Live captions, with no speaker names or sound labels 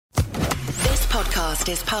podcast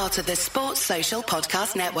is part of the Sports Social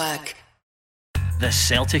Podcast Network. The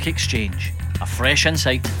Celtic Exchange, a fresh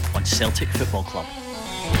insight on Celtic Football Club.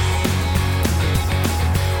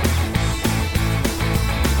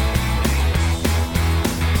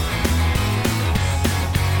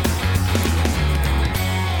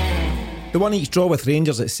 The one-each draw with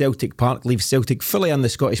Rangers at Celtic Park leaves Celtic fully in the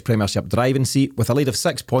Scottish Premiership driving seat with a lead of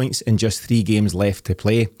 6 points in just 3 games left to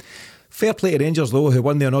play. Fair play to Rangers though, who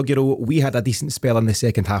won the inaugural We Had a Decent Spell in the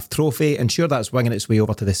Second Half trophy, and sure that's winging its way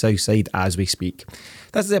over to the south side as we speak.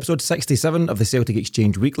 This is episode 67 of the Celtic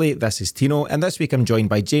Exchange Weekly. This is Tino, and this week I'm joined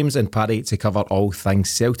by James and Paddy to cover all things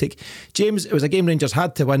Celtic. James, it was a game Rangers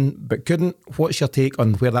had to win but couldn't. What's your take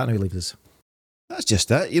on where that now leaves us? That's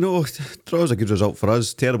just it, you know. Draw was a good result for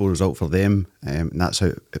us, terrible result for them, and that's how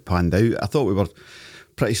it panned out. I thought we were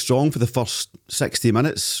pretty strong for the first 60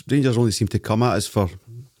 minutes. Rangers only seemed to come at us for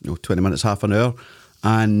 20 minutes, half an hour,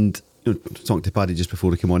 and talking to Paddy just before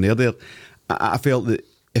we came on air there, I felt that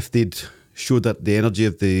if they'd showed that the energy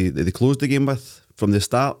of they closed the game with from the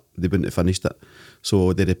start, they wouldn't have finished it.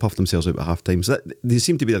 So they'd have puffed themselves out at half time. So they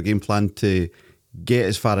seemed to be their game plan to get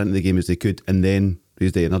as far into the game as they could and then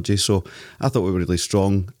raise the energy. So I thought we were really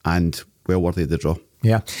strong and well worthy of the draw.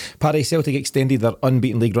 Yeah. Paddy, Celtic extended their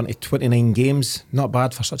unbeaten league run to 29 games. Not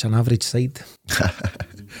bad for such an average side.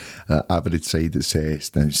 Average side is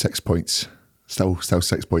now 6 points. Still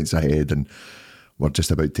 6 points ahead, and we're just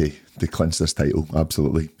about to clinch this title.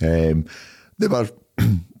 Absolutely. They were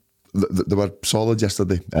solid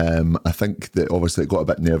yesterday. I think that obviously it got a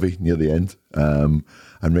bit nervy near the end, and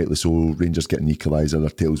rightly so. Rangers getting an equaliser, their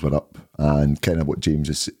tails were up, and kind of what James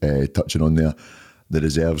is touching on there, the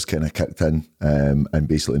reserves kind of kicked in, and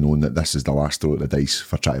basically knowing that this is the last throw at the dice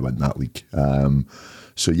for trying to win that league.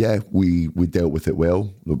 So yeah, we dealt with it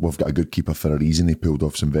well. We've got a good keeper for a reason. He pulled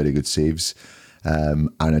off some very good saves,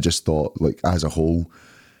 and I just thought, like, as a whole,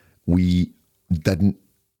 we didn't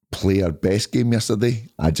play our best game yesterday.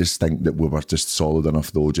 I just think that we were just solid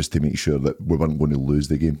enough though, just to make sure that we weren't going to lose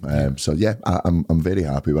the game. So yeah, I'm very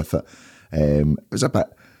happy with it. It was a bit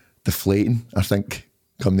deflating, I think,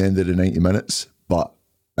 come the end of the 90 minutes, but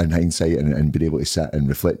in hindsight and being able to sit and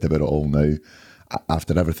reflect about it all now,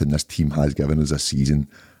 after everything this team has given us this season,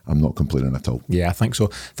 I'm not complaining at all. Yeah, I think so.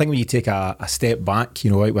 I think when you take a step back,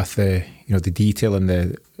 out with the the detail and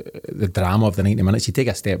the drama of the 90 minutes, you take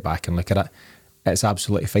a step back and look at it, it's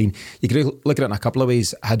absolutely fine. You could look at it in a couple of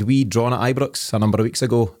ways. Had we drawn at Ibrox a number of weeks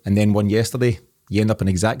ago and then won yesterday, you end up in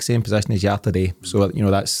the exact same position as you are today. So,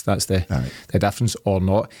 that's the difference or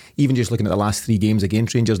not. Even just looking at the last 3 games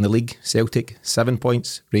against Rangers in the league, Celtic, 7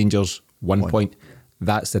 points, Rangers, 1 point.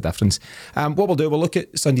 That's the difference. What we'll do, we'll look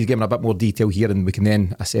at Sunday's game in a bit more detail here, and we can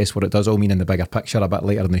then assess what it does all mean in the bigger picture a bit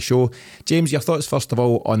later in the show. James, your thoughts first of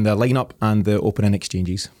all on the lineup and the opening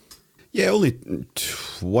exchanges? Yeah, only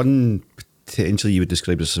one potentially you would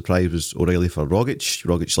describe as a surprise was O'Reilly for Rogic.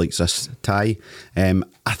 Rogic likes this tie.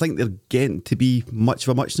 I think they're getting to be much of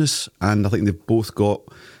a muchness, and I think they've both got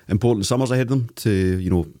important summers ahead of them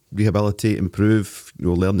to rehabilitate, improve,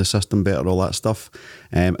 learn the system better, all that stuff.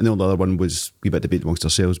 And the only other one was a bit debate amongst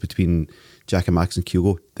ourselves between Jack and Max and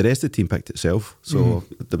Kyogo. The rest of the team picked itself, so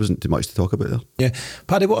there wasn't too much to talk about there. Yeah.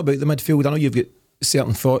 Paddy, what about the midfield? I know you've got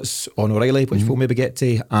certain thoughts on O'Reilly, which we'll maybe get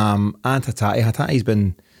to, and Hatate. Hatate's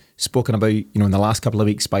been spoken about, in the last couple of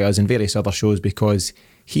weeks by us and various other shows because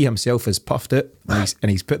he himself has puffed it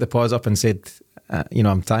and he's put the paws up and said,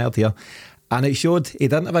 I'm tired here. And it showed. He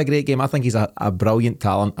didn't have a great game. I think he's a brilliant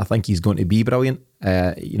talent. I think he's going to be brilliant.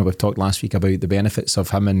 We've talked last week about the benefits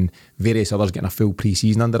of him and various others getting a full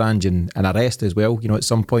pre-season under Ange and a rest as well, at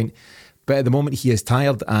some point. But at the moment he is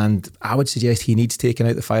tired, and I would suggest he needs taking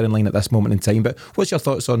out the firing line at this moment in time. But what's your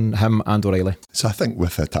thoughts on him and O'Reilly? So I think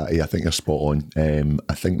with Hatate, I think you're spot on.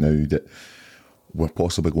 I think now that we're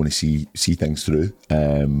possibly going to see things through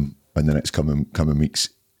in the next coming weeks,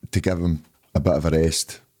 to give him a bit of a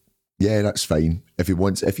rest. Yeah, that's fine. If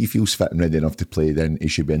he feels fit and ready enough to play, then he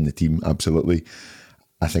should be in the team, absolutely.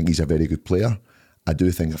 I think he's a very good player. I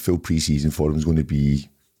do think a full pre-season for him is going to be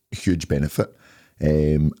a huge benefit.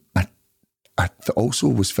 I also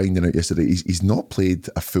was finding out yesterday he's not played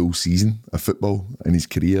a full season of football in his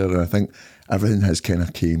career, and I think everything has kind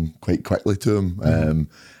of came quite quickly to him, and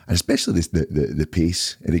especially the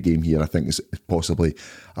pace of the game here. I think is possibly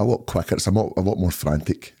a lot quicker. It's a lot more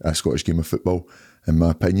frantic, a Scottish game of football, in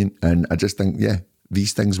my opinion. And I just think,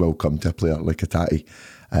 these things will come to a player like Hatate.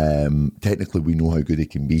 Technically, we know how good he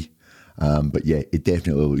can be, but he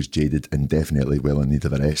definitely looks jaded and definitely well in need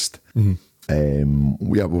of a rest.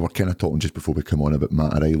 We were kind of talking just before we come on about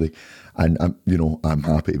Matt O'Reilly, and I'm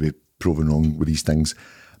happy to be proven wrong with these things.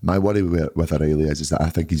 My worry with O'Reilly is that I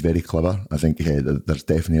think he's very clever. I think there's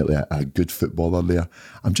definitely a good footballer there.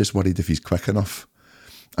 I'm just worried if he's quick enough.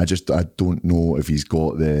 I don't know if he's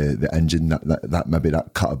got the engine that maybe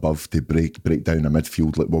that cut above to break down a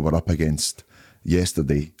midfield like what we're up against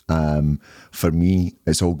yesterday. For me,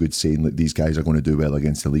 it's all good saying that these guys are going to do well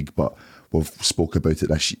against the league, but we've spoke about it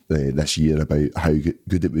this year about how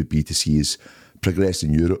good it would be to see us progress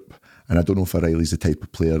in Europe. And I don't know if O'Reilly's the type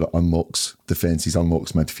of player that unlocks defences,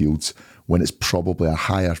 unlocks midfields when it's probably a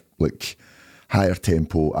higher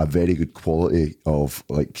tempo, a very good quality of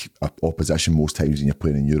opposition most times when you're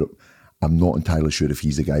playing in Europe. I'm not entirely sure if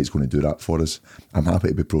he's the guy who's going to do that for us. I'm happy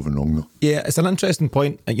to be proven wrong though. Yeah, it's an interesting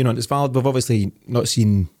point, and it's valid. We've obviously not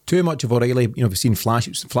seen too much of O'Reilly. We've seen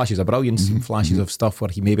flashes of brilliance, and flashes of stuff where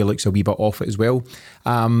he maybe looks a wee bit off it as well.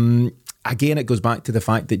 Again, it goes back to the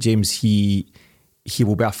fact that James, he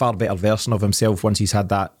will be a far better version of himself once he's had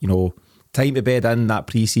that, time to bed in, that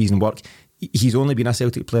pre-season work. He's only been a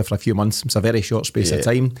Celtic player for a few months. It's a very short space of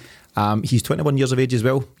time. He's 21 years of age as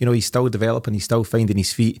well. He's still developing. He's still finding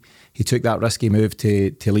his feet. He took that risky move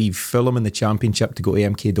to leave Fulham in the Championship to go to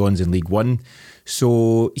MK Dons in League One.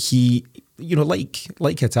 So he, like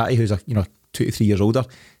Hatate, who's 2 to 3 years older,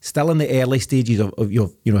 still in the early stages of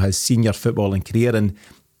his senior footballing career. And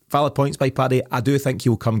valid points by Paddy. I do think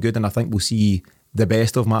he'll come good, and I think we'll see the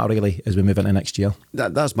best of Matt O'Reilly as we move into next year.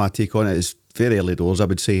 That's my take on it. It's very early doors, I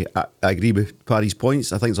would say. I agree with Paddy's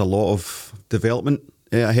points. I think there's a lot of development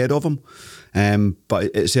ahead of him,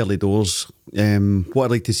 but it's early doors. What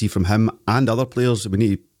I'd like to see from him and other players, we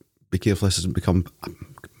need to be careful this doesn't become part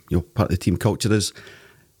of the team culture, is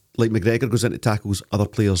like McGregor goes into tackles, other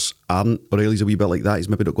players aren't. O'Reilly's a wee bit like that. He's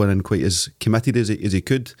maybe not going in quite as committed as he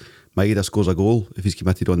could. Maeda scores a goal if he's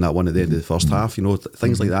committed on that one at the end of the first half,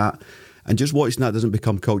 things like that. And just watching that doesn't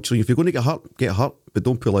become culture. If you're going to get hurt, but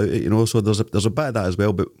don't pull out it, So there's a bit of that as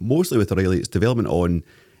well. But mostly with O'Reilly, it's development on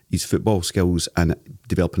his football skills and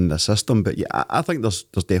developing the system. But yeah, I think there's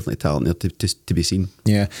definitely talent there to be seen.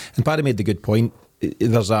 Yeah, and Paddy made the good point.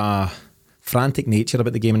 There's a frantic nature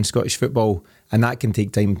about the game in Scottish football, and that can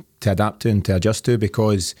take time to adapt to and to adjust to,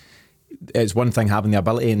 because it's one thing having the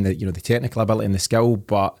ability and the technical ability and the skill,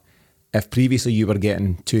 but if previously you were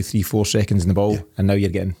getting 2, 3, 4 seconds in the ball, and now you're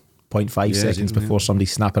getting 0.5 seconds before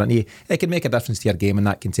somebody's snapping at you, it can make a difference to your game, and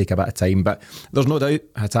that can take a bit of time. But there's no doubt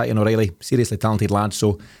Hatate and O'Reilly, seriously talented lads,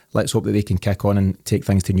 so let's hope that they can kick on and take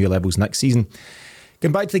things to new levels next season.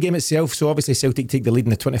 Going back to the game itself, so obviously Celtic take the lead in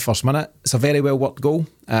the 21st minute. It's a very well worked goal.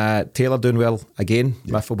 Taylor doing well again.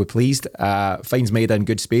 Biff will be pleased. Finds Maeda in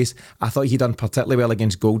good space. I thought he done particularly well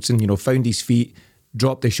against Goldson. Found his feet,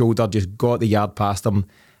 dropped the shoulder, just got the yard past him,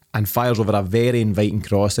 and fires over a very inviting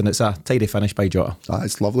cross, and it's a tidy finish by Jota.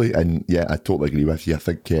 It's lovely, and yeah, I totally agree with you. I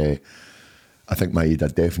think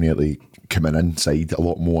Maeda definitely coming inside a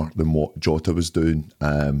lot more than what Jota was doing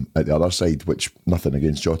at the other side, which, nothing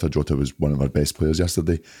against Jota. Jota was one of our best players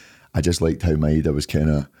yesterday. I just liked how Maeda was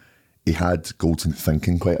he had Goldson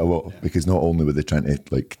thinking quite a lot, because not only were they trying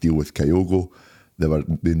to deal with Kyogo,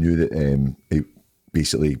 they knew that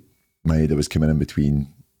basically Maeda was coming in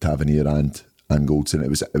between Tavernier and Goldson. It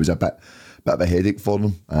was a bit of a headache for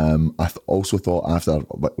them. I also thought, after,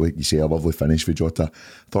 like you say, a lovely finish for Jota,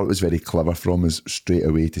 thought it was very clever from us straight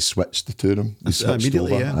away to switch the two of them. They switched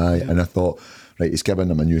over, and I thought, right, he's giving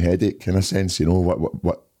them a new headache in a sense.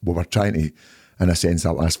 What we were trying to, in a sense,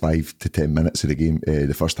 that last 5 to 10 minutes of the game,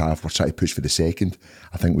 the first half, we're trying to push for the second.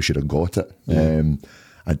 I think we should have got it.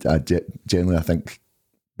 Generally, I think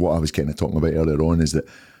what I was kind of talking about earlier on is that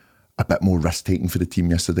a bit more risk taking for the team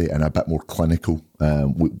yesterday and a bit more clinical.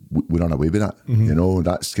 We run away with that.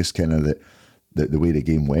 That's just kind of the way the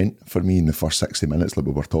game went for me in the first 60 minutes, like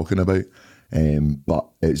we were talking about. But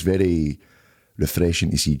it's very refreshing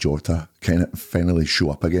to see Jota kind of finally show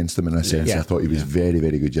up against them in a sense. I thought he was very,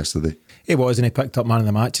 very good yesterday. He was, and he picked up man of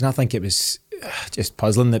the match, and I think it was just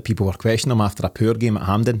puzzling that people were questioning him after a poor game at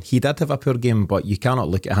Hampden. He did have a poor game, but you cannot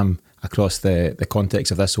look at him across the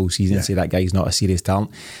context of this whole season and say that guy's not a serious talent.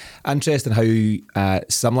 Interesting how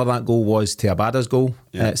similar that goal was to Abada's goal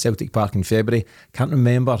at Celtic Park in February. Can't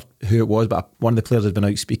remember who it was, but one of the players has been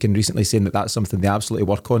out speaking recently saying that that's something they absolutely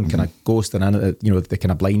work on, kind of ghosting in at the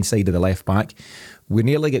kind of blind side of the left back. We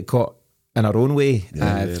nearly get caught in our own way through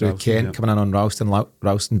Ralston, Kent coming in on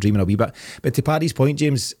Ralston dreaming a wee bit. But to Paddy's point,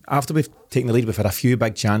 James, after we've taken the lead, we've had a few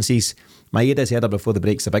big chances. Maeda's header before the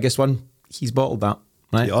break's the biggest one. He's bottled that.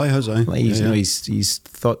 Right? Yeah, he has. He's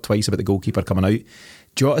thought twice about the goalkeeper coming out.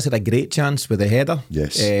 Jota's had a great chance with the header.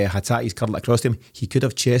 Yes. Hatate's curled it across to him. He could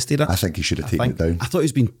have chested it. I think he should have taken it down. I thought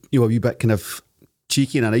he's been a wee bit kind of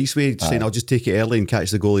cheeky in a nice way, saying I'll just take it early and catch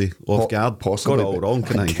the goalie off guard. Possibly. Got it all wrong,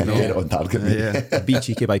 can I? Get it on target, mate. Yeah. Be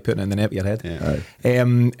cheeky by putting it in the net with your head. Yeah.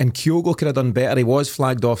 And Kyogo could have done better. He was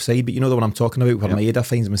flagged offside, but you know the one I'm talking about, where Maeda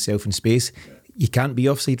finds himself in space. You can't be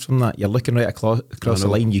offside from that. You're looking right across the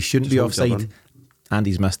line. You shouldn't be offside. And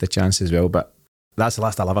he's missed the chance as well. But that's the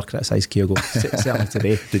last I'll ever criticise Kyogo, certainly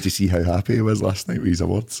today. Did you see how happy he was last night with his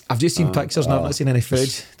awards? I've just seen pictures and I've not seen any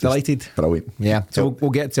footage. Delighted. Brilliant. Yeah, so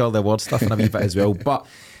we'll get to all the award stuff in a wee bit as well. But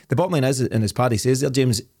the bottom line is, and as Paddy says there,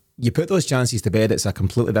 James, you put those chances to bed, it's a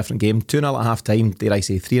completely different game. 2-0 at half time, dare I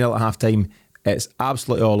say 3-0 at half time, it's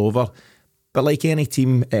absolutely all over. But like any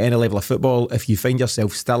team at any level of football, if you find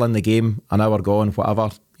yourself still in the game, an hour gone,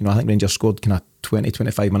 whatever, I think Rangers scored kind of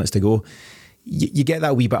 20-25 minutes to go, you get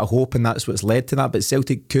that wee bit of hope, and that's what's led to that. But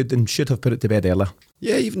Celtic could and should have put it to bed earlier.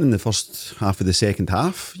 Yeah, even in the first half of the second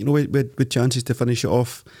half, we had chances to finish it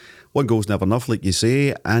off. One goal's never enough, like you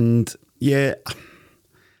say, and yeah,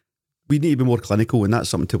 we need to be more clinical, and that's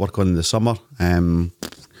something to work on in the summer. Don't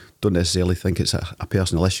necessarily think it's a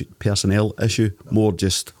personnel issue, more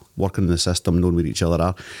just working in the system, knowing where each other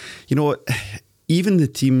are. Even the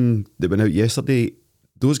team that went out yesterday,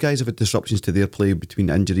 those guys have had disruptions to their play between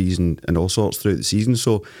injuries and all sorts throughout the season.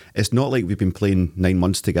 So it's not like we've been playing 9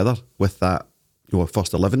 months together with that,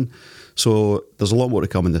 first 11. So there's a lot more to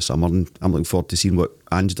come in the summer, and I'm looking forward to seeing what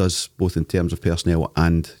Ange does, both in terms of personnel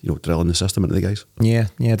and drilling the system into the guys. Yeah,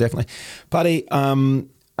 definitely. Paddy,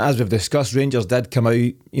 as we've discussed, Rangers did come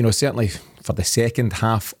out, certainly for the second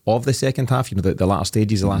half of the second half, the latter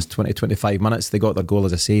stages, the last 20-25 minutes, they got their goal,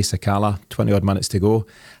 as I say, Sakala, 20 odd minutes to go.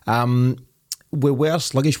 We were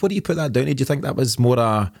sluggish. What do you put that down to? Do you think that was more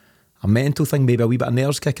a mental thing, maybe a wee bit of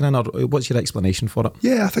nerves kicking in, or what's your explanation for it?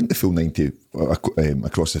 Yeah, I think the full 90,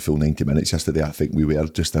 across the full 90 minutes yesterday, I think we were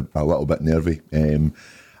just a little bit nervy.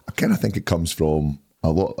 I kind of think it comes from a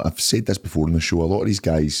lot, I've said this before in the show, a lot of these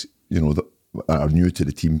guys, that are new to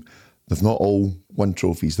the team, they've not all won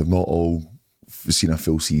trophies, they've not all seen a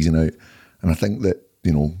full season out. And I think that,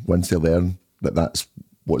 once they learn that that's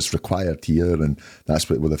what's required here, and that's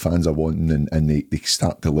what the fans are wanting, and they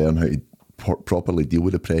start to learn how to properly deal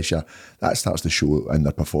with the pressure, that starts to show in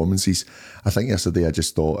their performances. I think yesterday I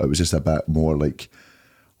just thought it was just a bit more like,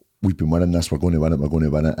 we've been winning this, we're going to win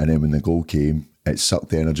it, and then when the goal came, it sucked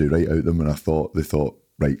the energy right out of them, and they thought,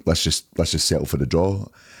 right, let's just settle for the draw.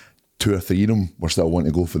 2 or 3 of them were still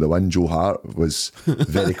wanting to go for the win. Joe Hart was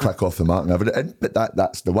very quick off the mark and everything, but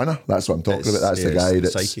that's the winner. That's what I'm talking about. That's the guy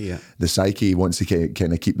that's the psyche. He wants to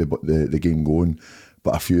kind of keep the game going.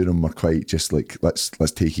 But a few of them were quite just like, let's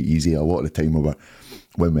take it easy. A lot of the time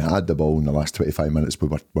when we had the ball in the last 25 minutes, we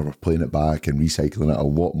were playing it back and recycling it a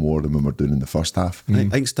lot more than we were doing in the first half. I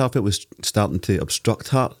think Starfelt was starting to obstruct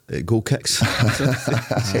Hart at goal kicks.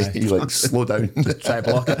 He slow down. Try to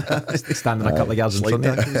block it. Standing a couple of yards in front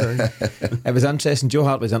of it. It was interesting. Joe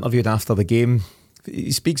Hart was interviewed after the game.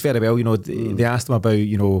 He speaks very well. They asked him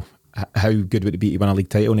about, how good would it be to win a league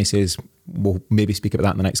title, and he says, we'll maybe speak about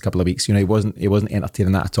that in the next couple of weeks. He wasn't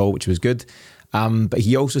entertaining that at all, which was good. But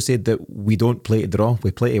he also said that we don't play to draw,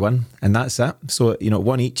 we play to win, and that's it. So,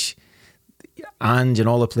 one each, and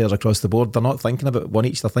all the players across the board, they're not thinking about one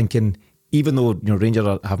each, they're thinking, even though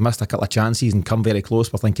Rangers have missed a couple of chances and come very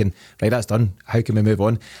close, we're thinking, right, that's done, how can we move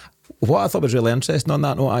on? What I thought was really interesting on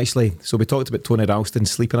that note, actually, so we talked about Tony Ralston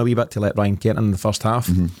sleeping a wee bit to let Ryan Kent in the first half.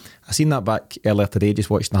 I seen that back earlier today, just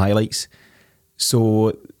watching the highlights.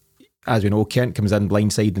 So, as we know, Kent comes in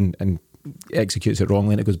blindside and executes it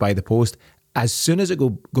wrongly, and it goes by the post. As soon as it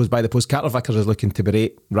goes by the post, Carter Vickers is looking to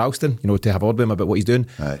berate Ralston, to have a word with him about what he's doing.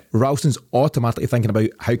 Aye. Ralston's automatically thinking about,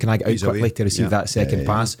 how can I get out quickly to receive that second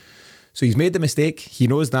pass? So he's made the mistake, he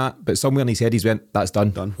knows that, but somewhere in his head he's went, that's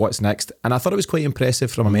done. What's next? And I thought it was quite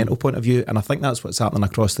impressive from a mental point of view, and I think that's what's happening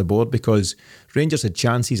across the board, because Rangers had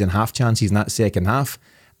chances and half chances in that second half,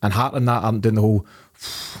 and Hart and that aren't doing the whole,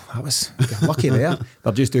 that was lucky there.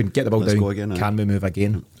 They're just doing, get the ball down, again, can we move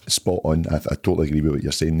again? Spot on. I totally agree with what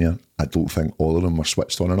you're saying there. I don't think all of them were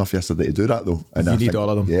switched on enough yesterday to do that, though. And you need all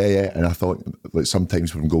of them. Yeah. And I thought,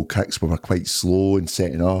 sometimes from goal kicks, we were quite slow in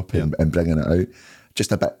setting up and bringing it out.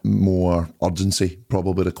 Just a bit more urgency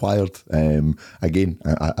probably required. Again,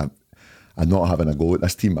 I'm not having a go at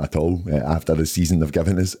this team at all after the season they've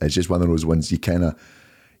given us. It's just one of those ones you kind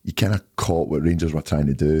of caught what Rangers were trying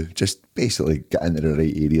to do. Just basically get into the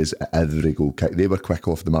right areas at every goal kick. They were quick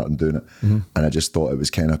off the mark and doing it. And I just thought it was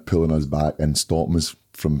kind of pulling us back and stopping us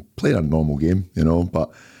from playing a normal game,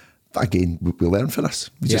 But again, we learn from this.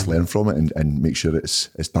 We just learn from it and make sure it's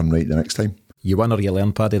done right the next time. You win or you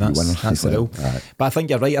learn, Paddy. That's the rule. Right. But I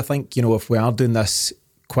think you're right. I think, if we are doing this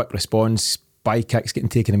quick response, by kicks getting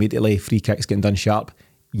taken immediately, free kicks getting done sharp,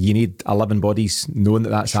 you need 11 bodies knowing that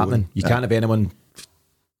that's happening. You can't have anyone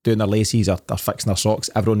doing their laces or fixing their socks.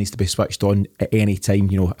 Everyone needs to be switched on at any time,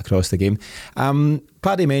 across the game.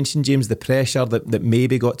 Paddy mentioned, James, the pressure that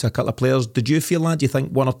maybe got to a couple of players. Did you feel that? Do you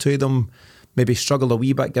think one or two of them maybe struggled a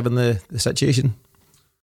wee bit given the situation?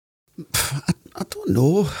 I don't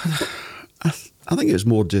know. I think it was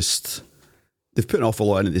more just they've put an awful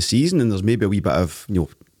lot into the season, and there's maybe a wee bit of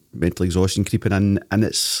mental exhaustion creeping in, and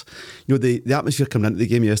it's the atmosphere coming into the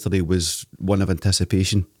game yesterday was one of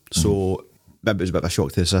anticipation. So maybe it was a bit of a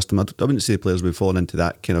shock to the system. I wouldn't say the players would be falling into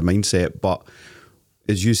that kind of mindset, but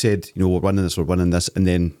as you said, we're winning this, and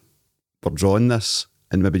then we're drawing this,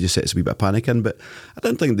 and maybe just sets a wee bit of panic in. But I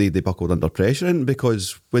didn't think they buckled under pressure,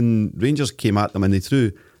 because when Rangers came at them and they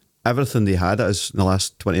threw everything they had at us in the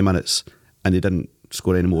last 20 minutes, and they didn't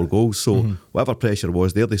score any more goals. So whatever pressure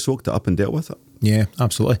was there, they soaked it up and dealt with it. Yeah,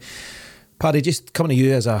 absolutely. Paddy, just coming to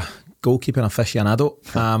you as a goalkeeping aficionado,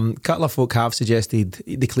 a couple of folk have suggested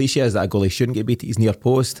the cliche is that a goalie shouldn't get beat at his near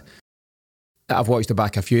post. I've watched it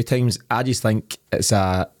back a few times. I just think it's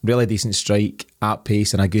a really decent strike at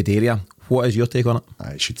pace in a good area. What is your take on it?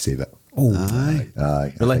 I should save it. Oh,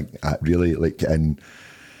 aye. Really? I really like, and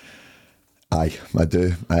aye, I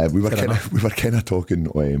do. We were kind of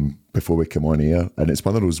talking before we came on air, and it's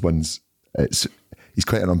one of those ones. He's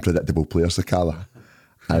quite an unpredictable player, Sakala.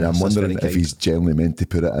 And I'm wondering if he's generally meant to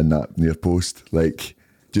put it in that near post. Like,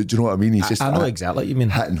 do you know what I mean? He's just. I know exactly what you mean.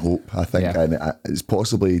 Hit and hope, I think. Yeah. And it's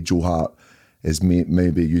possibly Joe Hart is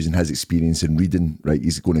maybe using his experience in reading, right?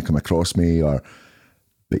 He's going to come across me,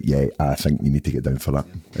 but yeah, I think you need to get down for that.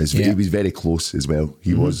 He was very close as well.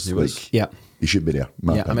 He was. He should be there.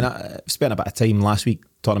 I mean, I spent a bit of time last week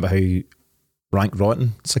talking about how rank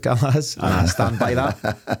rotten Sakala is, and I stand by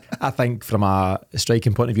that. I think from a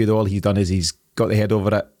striking point of view, all he's done is he's got the head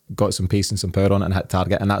over it, got some pace and some power on it, and hit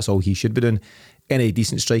target, and that's all he should be doing. Any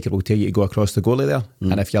decent striker will tell you to go across the goalie there,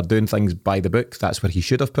 and if you're doing things by the book, that's where he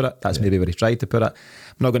should have put it. That's maybe where he tried to put it.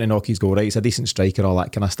 I'm not going to knock his goal, right? He's a decent striker, all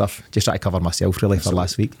that kind of stuff. Just try to cover myself really for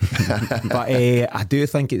last week. But I do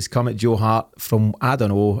think it's come at Joe Hart from, I don't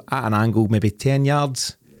know, at an angle, maybe 10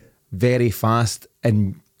 yards, very fast,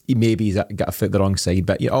 and he's got a foot the wrong side,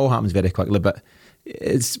 but it all happens very quickly. But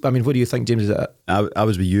what do you think, James? I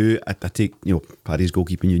was with you. I take Paddy's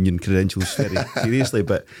goalkeeping union credentials very seriously,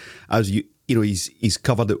 but as he's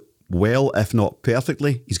covered it well, if not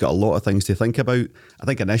perfectly. He's got a lot of things to think about. I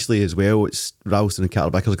think initially as well, it's Ralston and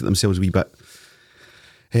Catterbackers look at themselves a wee bit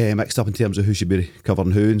mixed up in terms of who should be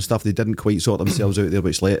covering who and stuff. They didn't quite sort themselves out there,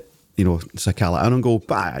 which let Sakala in and go,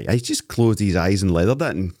 but I just closed his eyes and leathered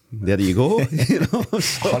it, and there you go.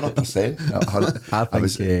 100%. I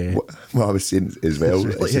think what I was saying as well,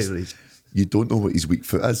 you don't know what his weak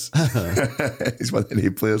foot is. He's one of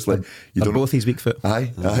the players like you don't know both his weak foot.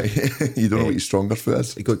 Aye. You don't know what his stronger foot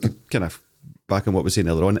is. You got kind of back on what we were saying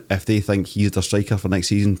earlier on. If they think he's their striker for next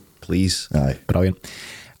season, please. Aye, brilliant.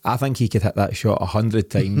 I think he could hit that shot 100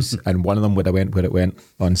 times and one of them would have went where it went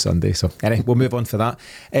on Sunday. So anyway, we'll move on for that.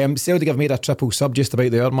 Celtic have made a triple sub just about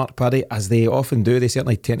the hour mark, Paddy, as they often do. They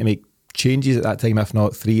certainly tend to make changes at that time, if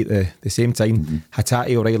not three at the same time.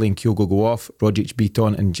 Hatate, O'Reilly and Kyogo go off, Rogic,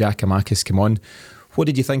 Beaton and Giakoumakis come on. What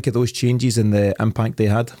did you think of those changes and the impact they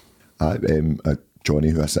had? Johnny,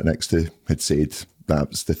 who I sit next to, had said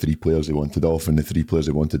that's the three players they wanted off and the three players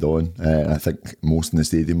they wanted on. I think most in the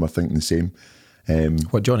stadium were thinking the same.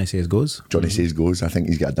 What Johnny says goes. Johnny says goes. I think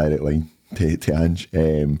he's got a direct line to Ange.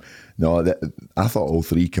 I thought all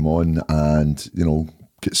three come on and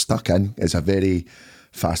get stuck in. It's a very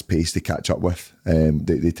fast pace to catch up with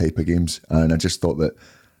the type of games, and I just thought that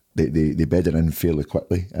they bedded in fairly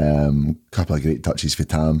quickly. Couple of great touches for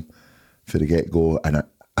Tam for the get go, and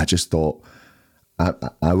I just thought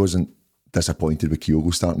I wasn't disappointed with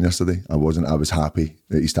Kyogo starting yesterday. I wasn't. I was happy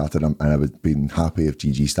that he started, and I would have been happy if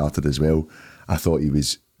GG started as well. I thought he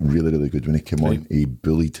was really, really good when he came on. He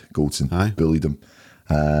bullied Goldson, bullied him.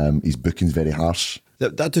 His booking's very harsh.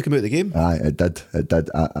 That took him out of the game. Aye, it did.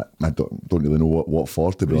 I don't really know what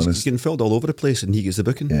for, to be honest. He's getting filled all over the place and he gets the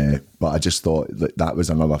booking. Yeah, but I just thought that was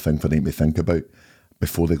another thing for them to think about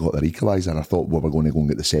before they got their equaliser. I thought, we're going to go and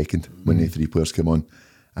get the second when the three players came on.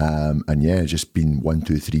 Just been 1,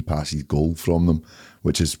 2, 3 passes goal from them,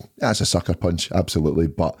 which is it's a sucker punch, absolutely.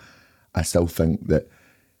 But I still think that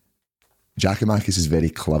Giakoumakis is very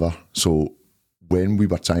clever. So when we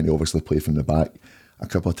were trying to obviously play from the back, a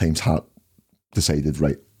couple of times Hart decided,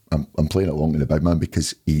 right, I'm playing it long to the big man,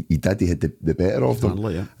 because he had the better of them.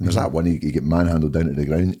 And there's that one, he get manhandled down to the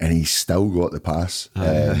ground and he still got the pass.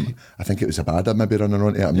 I think it was Abada maybe running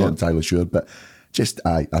onto it. I'm not entirely sure, but just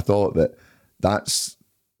I thought that's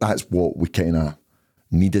what we kind of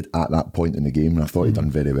needed at that point in the game, and I thought he'd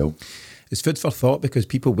done very well. It's food for thought because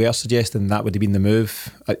people were suggesting that would have been the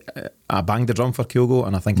move. I banged the drum for Kyogo,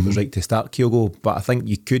 and I think it was right to start Kyogo, but I think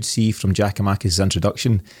you could see from Giakoumakis'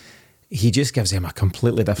 introduction, he just gives him a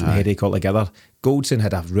completely different headache altogether. Goldson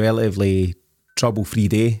had a relatively trouble-free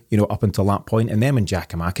day, up until that point, and then when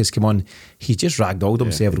Giakoumakis came on, he just ragdolled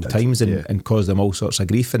him several times and caused them all sorts of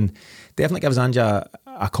grief, and definitely gives Anja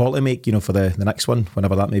a call to make, for the next one,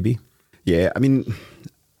 whenever that may be. Yeah, I mean,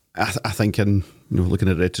 I think in looking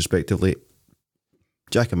at it retrospectively,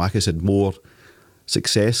 Giakoumakis had more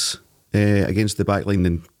success against the backline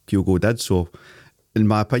than Kyogo did. So, in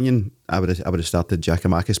my opinion, I would have started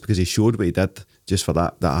Giakoumakis because he showed what he did just for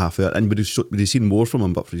that half hour, and we'd have seen more from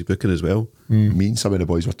him, but for his booking as well. Me and some of the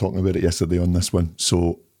boys were talking about it yesterday on this one.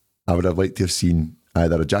 So, I would have liked to have seen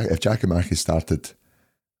either if Giakoumakis started,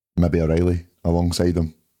 maybe O'Reilly alongside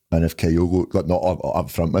him. And if Kyogo, not up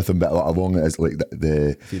front with him, but along it as like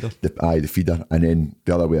the feeder. The feeder. And then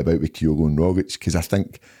the other way about with Kyogo and Rogic. Because I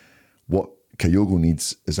think what Kyogo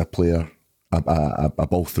needs is a player, a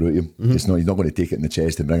ball through him. He's not going to take it in the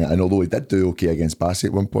chest and bring it. And although he did do okay against Barisic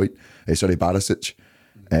at one point, Barisic.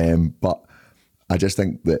 But I just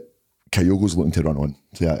think that Kyogo's looking to run on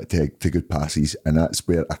to good passes, and that's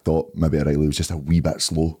where I thought maybe O'Reilly was just a wee bit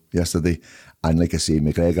slow yesterday. And like I say,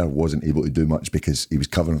 McGregor wasn't able to do much because he was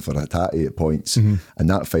covering for Hatate at points, and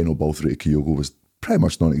that final ball through to Kyogo was pretty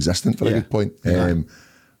much non-existent for a good point.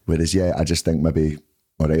 Whereas, I just think maybe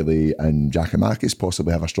O'Reilly and Giakoumakis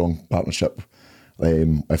possibly have a strong partnership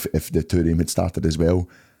if the two of them had started as well.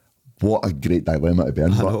 What a great dilemma to be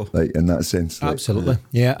in, in that sense. Absolutely.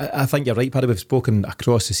 I think you're right, Paddy. We've spoken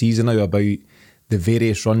across the season now about the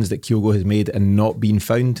various runs that Kyogo has made and not been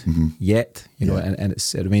found yet. And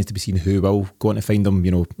it remains to be seen who will go on to find them,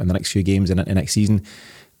 in the next few games and next season.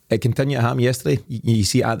 It continued to happen yesterday. You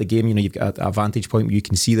see it at the game, you've got a vantage point where you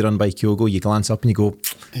can see the run by Kyogo. You glance up and you go,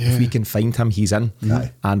 if we can find him, he's in.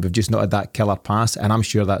 And we've just not had that killer pass, and I'm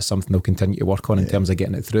sure that's something they'll continue to work on in terms of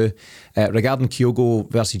getting it through. Regarding Kyogo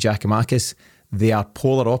versus Giakoumakis, they are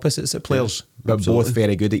polar opposites at players, but both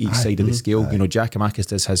very good at each side of the scale. Giakoumakis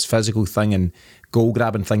does his physical thing and goal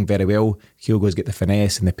grabbing thing very well. Kyogo's got the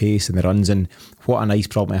finesse and the pace and the runs, and what a nice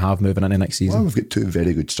problem to have moving into next season. Well, we've got two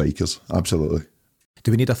very good strikers, absolutely. Do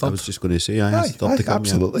we need a third? I was just going to say, third to come.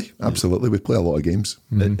 Absolutely. We play a lot of games.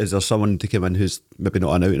 Is there someone to come in who's maybe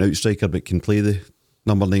not an out-and-out striker but can play the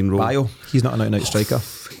number 9 role? Bio. He's not an out-and-out striker.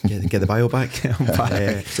 Get the Bio back.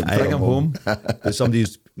 Bring him home. But somebody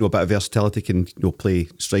who's a bit of versatility can play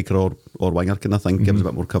striker or winger kind of thing. Gives a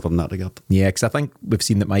bit more cover in that regard. Yeah, because I think we've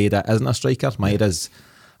seen that Maeda isn't a striker. Maeda's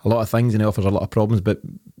a lot of things and he offers a lot of problems, but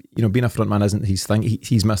being a front man isn't his thing.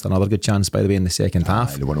 He's missed another good chance, by the way, in the second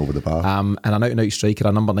half. The one over the bar. And an out-and-out striker,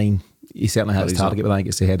 a number 9, he certainly had his target, but I think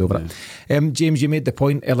it's the head over it. James, you made the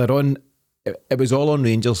point earlier on, it was all on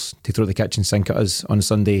Rangers to throw the kitchen sink at us on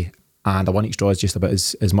Sunday, and a one each draw is just about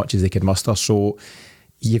as much as they could muster. So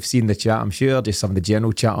you've seen the chat, I'm sure, just some of the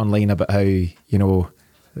general chat online about how,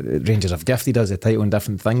 Rangers have gifted us a title and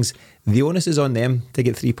different things. The onus is on them to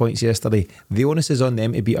get 3 points yesterday. The onus is on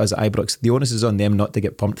them to beat us at Ibrox. The onus is on them not to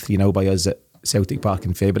get pumped 3-0 by us at Celtic Park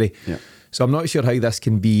in February. So I'm not sure how this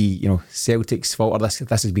can be, Celtic's fault, or this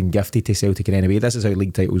has been gifted to Celtic in any way. This is how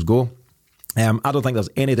league titles go. I don't think there's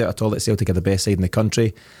any doubt at all that Celtic are the best side in the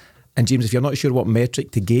country. And James, if you're not sure what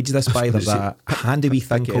metric to gauge this by, there's a handy wee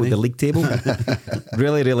thing called the league table.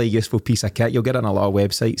 Really, really useful piece of kit. You'll get it on a lot of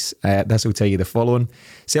websites. This will tell you the following.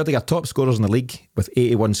 Celtic are top scorers in the league with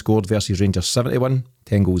 81 scored versus Rangers 71,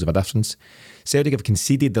 10 goals of a difference. Celtic have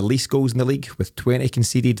conceded the least goals in the league with 20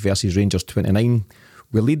 conceded versus Rangers 29.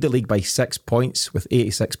 We lead the league by 6 points with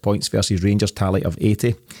 86 points versus Rangers tally of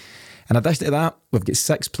 80. In addition to that, we've got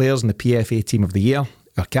 6 players in the PFA Team of the Year.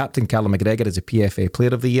 Our captain, Callum McGregor, is the PFA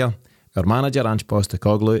Player of the Year. Our manager, Ange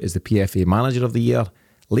Postecoglou, is the PFA Manager of the Year.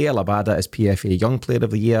 Leah Labada is PFA Young Player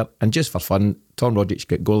of the Year. And just for fun, Tom Rogic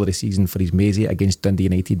got goal of the season for his Maisie against Dundee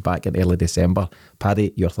United back in early December.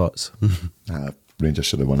 Paddy, your thoughts? Rangers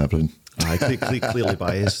should have won everything. Clearly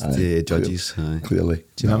biased judges. Clearly.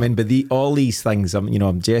 Do you know what I mean? But all these things,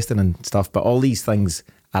 I'm jesting and stuff, but all these things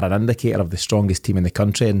are an indicator of the strongest team in the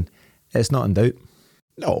country, and it's not in doubt.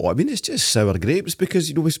 No, I mean, it's just sour grapes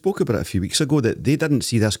because, we spoke about it a few weeks ago that they didn't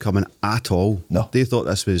see this coming at all. No. They thought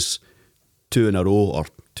this was 2 in a row or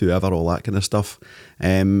 2 ever, all that kind of stuff.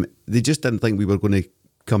 They just didn't think we were going to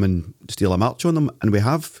come and steal a march on them. And we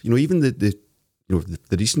have, even the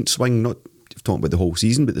recent swing, not talking about the whole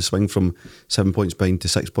season, but the swing from 7 points behind to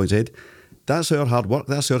 6 points ahead. That's our hard work.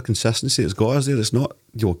 That's our consistency. It's got us there. It's not,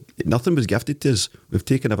 nothing was gifted to us. We've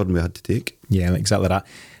taken everything we had to take. Yeah, exactly that.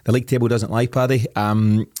 The league table doesn't lie, Paddy.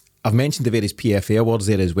 I've mentioned the various PFA awards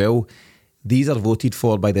there as well. These are voted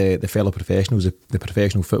for by the fellow professionals, the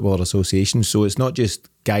Professional Footballer Association. So it's not just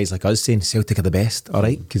guys like us saying Celtic are the best, all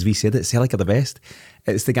right, because we said it, Celtic are the best.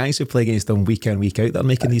 It's the guys who play against them week in, week out that are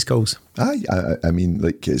making these calls. I mean,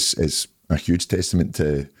 like, it's a huge testament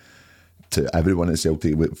to everyone at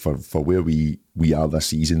Celtic for where we are this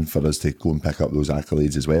season, for us to go and pick up those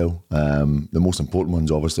accolades as well. The most important ones,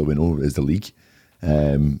 obviously, we know is the league.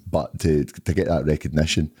 But to get that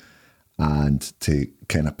recognition and to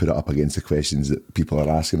kind of put it up against the questions that people are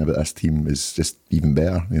asking about this team is just even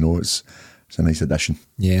better. You know, it's a nice addition.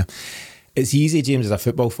 Yeah. It's easy, James, as a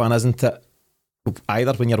football fan, isn't it?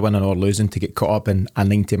 Either when you're winning or losing, to get caught up in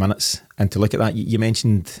 90 minutes and to look at that. You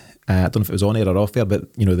mentioned, I don't know if it was on air or off air, but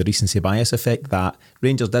you know, the recency bias effect, that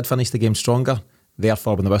Rangers did finish the game stronger.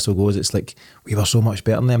 Therefore, when the whistle goes, it's like, we were so much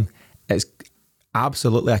better than them. It's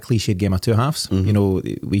absolutely a cliched game of two halves. Mm-hmm. You know,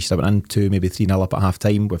 we should have been 2, maybe 3-0 up at half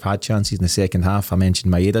time. We've had chances in the second half. I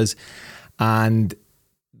mentioned Maeda's. And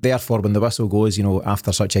therefore, when the whistle goes, you know,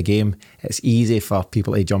 after such a game, it's easy for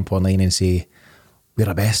people to jump online and say, we're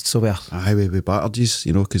the best, so we're. Aye, we battered you,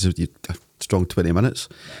 you know, because you a strong 20 minutes.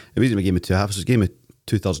 It wasn't a game of two halves, it was a game of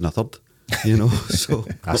 2/3 and a third. You know, so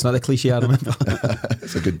that's not the cliche, I remember.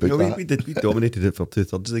 It's a good book. You know, we dominated it for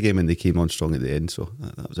 2/3 of the game, and they came on strong at the end. So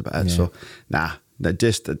that was about it. Yeah.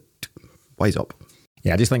 So wise up.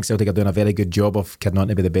 Yeah, I just think Celtic are doing a very good job of kidding on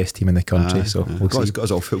to be the best team in the country. We'll see. Got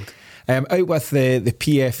us all fooled. Out with the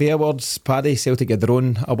PFA awards, Paddy. Celtic had their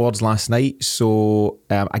own awards last night. So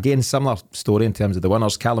again, similar story in terms of the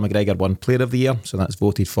winners. Callum McGregor won Player of the Year, so that's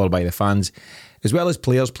voted for by the fans, as well as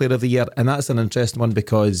Players Player of the Year. And that's an interesting one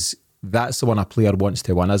because that's the one a player wants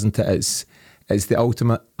to win, isn't it? It's the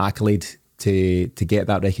ultimate accolade to get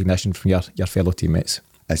that recognition from your fellow teammates.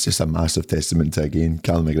 It's just a massive testament to, again,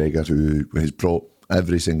 Callum McGregor, who has brought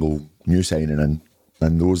every single new signing in,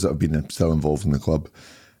 and those that have been still involved in the club,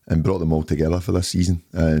 and brought them all together for this season.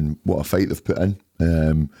 And what a fight they've put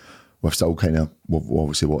in. We've still kind of,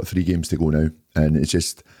 obviously, 3 games to go now, and it's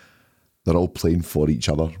just, they're all playing for each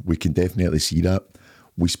other. We can definitely see that.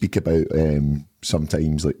 We speak about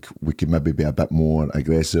sometimes, like, we could maybe be a bit more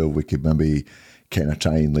aggressive. We could maybe kind of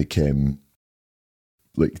try and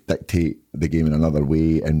like dictate the game in another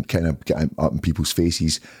way and kind of get up in people's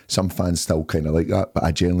faces. Some fans still kind of like that, but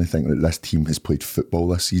I generally think that this team has played football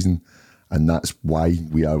this season, and that's why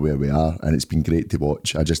we are where we are, and it's been great to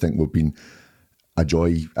watch. I just think we've been a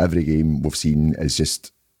joy. Every game we've seen is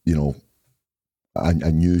just, you know,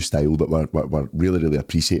 a new style that we're really, really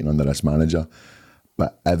appreciating under this manager.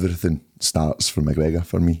 But everything starts from McGregor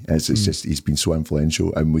for me. It's just, he's been so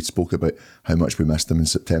influential, and we spoke about how much we missed him in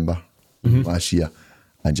September last year,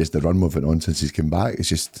 and just the run we've been on since he's come back, it's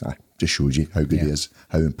just shows you how good he is,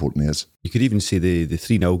 how important he is. You could even say the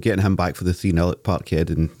 3-0, getting him back for the 3-0 at Parkhead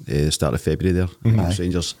in the start of February there against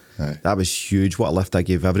Rangers. That was huge. What a lift that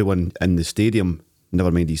gave everyone in the stadium,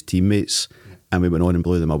 never mind his teammates. And we went on and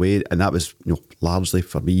blew them away, and that was, you know, largely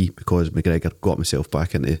for me because McGregor got himself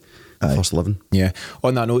back into first 11. Yeah.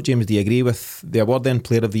 On that note, James, do you agree with the award then,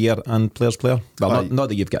 Player of the Year and Players Player? Well, not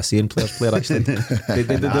that you've got a say in Players Player, actually.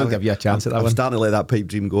 they don't give you a chance at that I'm one. I'm starting to let that pipe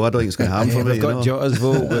dream go. I don't think it's going to happen for me. We've got Jota's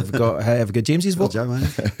vote. Have we got James's vote? Yeah,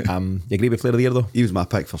 man. You agree with Player of the Year though? He was my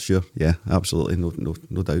pick for sure. Yeah, absolutely,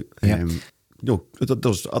 no doubt. Yeah.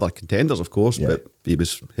 There's other contenders, of course, but he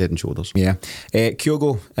was head and shoulders. Yeah.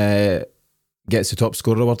 Kyogo gets the top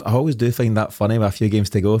scorer award. I always do find that funny with a few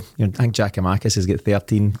games to go. I think Giakoumakis has got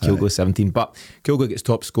 13, Kyogo 17, but Kyogo gets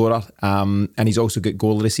top scorer, and he's also got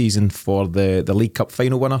goal of the season for the League Cup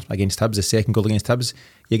final winner against Hibs, the second goal against Hibs.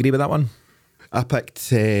 You agree with that one? I picked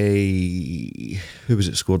who was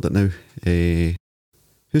it scored it now?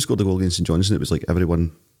 Who scored the goal against St Johnstone? It was like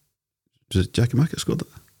everyone. Was it Giakoumakis scored it?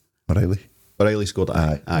 O'Reilly scored it.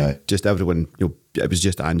 Aye. Just everyone. It was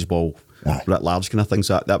just Ange ball, writ large kind of thing.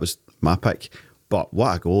 So that was my pick. But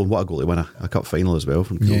what a goal to win a cup final as well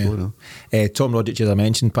from Kyogo. Tom Rogic, as I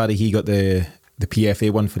mentioned, Paddy, he got the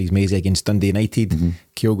PFA one for his Maisie against Dundee United.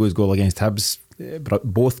 Kyogo's goal against Hibs,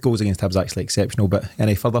 both goals against Hibs actually exceptional. But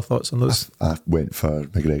any further thoughts on those? I went for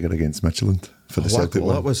McGregor against Midtjylland for the Celtic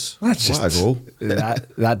one. What a goal.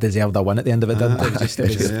 that deserved a win at the end of it, didn't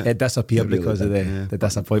it? It disappeared because of the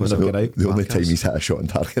disappointment of getting out. The only time he's hit a shot on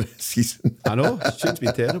target this season. I know, it should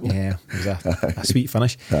be terrible. Yeah, it was a sweet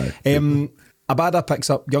finish. Abada picks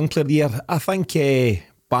up Young Player of the Year. I think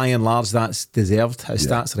by and large that's deserved. His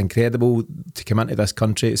stats are incredible to come into this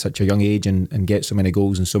country at such a young age and get so many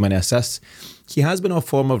goals and so many assists. He has been off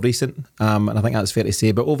form of recent, and I think that's fair to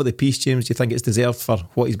say. But over the piece, James, do you think it's deserved for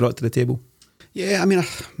what he's brought to the table? Yeah, I mean,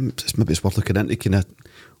 maybe it's worth looking into kind of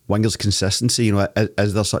wingers' consistency.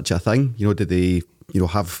 Is there such a thing? Do they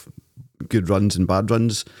have good runs and bad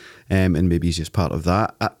runs, and maybe he's just part of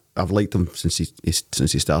that. I've liked him since he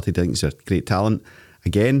started. I think he's a great talent.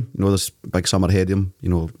 Again, there's a big summer ahead of him. A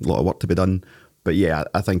lot of work to be done. But yeah,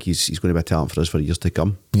 I think he's going to be a talent for us for years to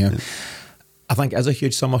come. Yeah. I think it is a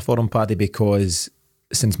huge summer for him, Paddy, because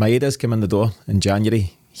since Maeda's come in the door in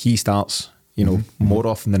January, he starts, more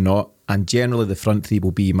often than not. And generally the front three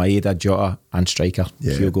will be Maeda, Jota and striker,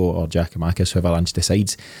 Hugo or Giakoumakis, whoever Ange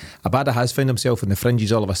decides. Abada has found himself in the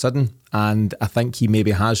fringes all of a sudden, and I think he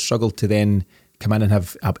maybe has struggled to then come in and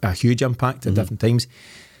have a huge impact at different times.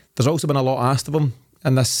 There's also been a lot asked of him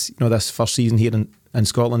in this, this first season here in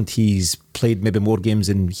Scotland. He's played maybe more games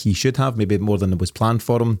than he should have, maybe more than was planned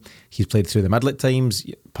for him. He's played through the middle at times,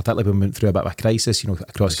 particularly when we went through a bit of a crisis,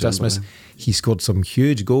 across Christmas. He scored some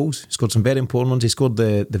huge goals, scored some very important ones. He scored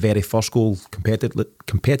the very first goal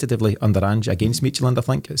competitively under Ange against Midtjylland, I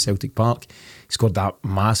think, at Celtic Park. He scored that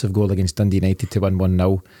massive goal against Dundee United to win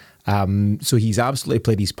 1-0. So he's absolutely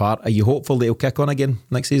played his part. Are you hopeful that he'll kick on again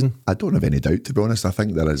next season? I don't have any doubt, to be honest. I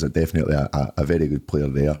think there is definitely a very good player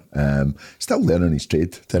there. Still learning his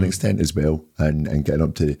trade to an extent as well, and getting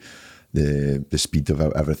up to the speed of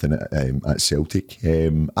everything at Celtic.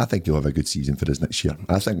 I think he'll have a good season for us next year.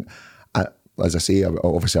 I think, as I say,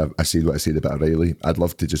 obviously I said what I said about O'Reilly. I'd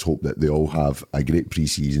love to just hope that they all have a great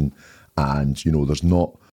pre-season, and there's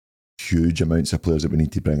not huge amounts of players that we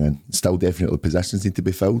need to bring in. Still definitely positions need to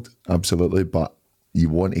be filled, absolutely, but you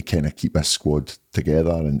want to kind of keep this squad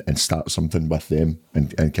together and start something with them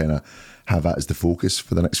and kind of have that as the focus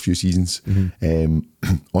for the next few seasons. On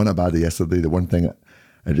Abada yesterday, the one thing that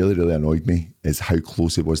really, really annoyed me is how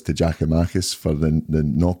close he was to Giakoumakis for the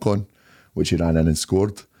knock-on, which he ran in and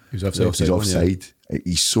scored. He was offside. He's offside.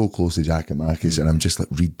 He's so close to Giakoumakis, and I'm just like,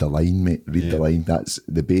 read the line, mate, read the line. That's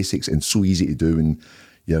the basics, and so easy to do when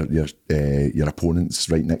your opponent's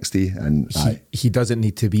right next to you, and he doesn't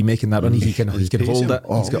need to be making that run. He can hold it.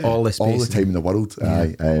 He's got all the space, all the time in the world.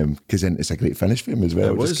 Because then it's a great finish for him as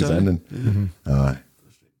well.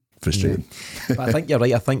 Frustrating. But I think you're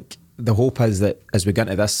right. I think the hope is that as we get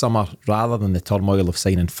into this summer, rather than the turmoil of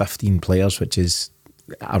signing 15 players, which is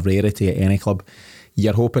a rarity at any club,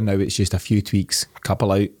 you're hoping now it's just a few tweaks,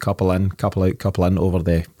 couple out, couple in, couple out, couple in over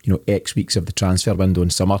the X weeks of the transfer window in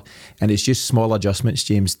summer, and it's just small adjustments,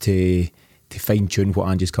 James, to fine tune what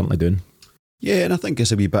Ange's currently doing. Yeah, and I think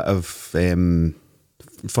it's a wee bit of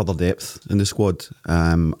further depth in the squad.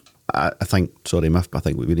 I think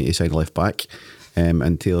we need to sign a left back,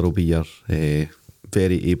 and Taylor will be your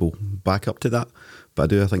very able backup to that.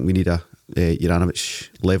 But I think we need a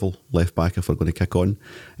Juranovic level left back if we're going to kick on.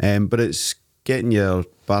 But it's getting your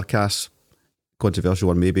Barkas, controversial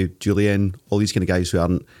one maybe, Julian, all these kind of guys who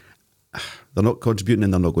they're not contributing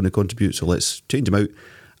and they're not going to contribute, so let's change them out.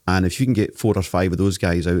 And if you can get 4 or 5 of those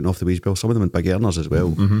guys out and off the wage bill, some of them in big earners as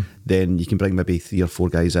well, then you can bring maybe 3 or 4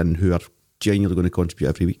 guys in who are genuinely going to contribute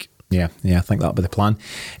every week. Yeah, I think that'll be the plan.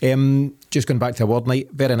 Just going back to award night,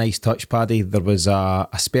 very nice touch, Paddy. There was a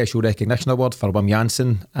special recognition award for Wim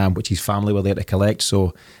Jansen, which his family were there to collect,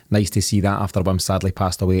 so nice to see that after Wim sadly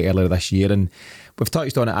passed away earlier this year. And we've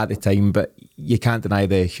touched on it at the time, but you can't deny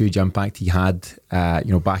the huge impact he had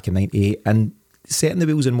back in 98 and setting the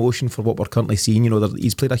wheels in motion for what we're currently seeing.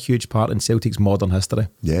 He's played a huge part in Celtic's modern history.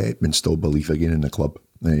 Yeah, it instilled belief again in the club.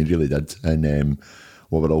 He really did. And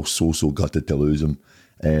we were all so gutted to lose him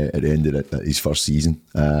at the end of his first season,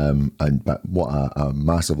 but what a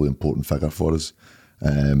massively important figure for us,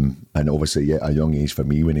 and obviously a young age for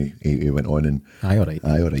me when he went on, and aye all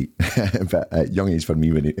right but at young age for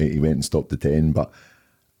me when he went and stopped the 10, but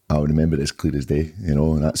I'll remember it as clear as day,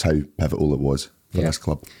 and that's how pivotal it was for this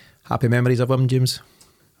club. Happy memories of him, James?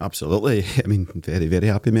 Absolutely. I mean, very, very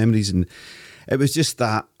happy memories, and it was just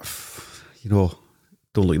that,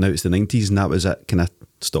 don't look now, it's the 90s, and that was it, kind of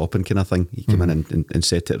stopping kind of thing. He came in and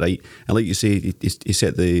set it right, and like you say, he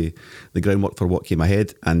set the groundwork for what came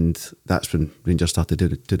ahead, and that's when Rangers started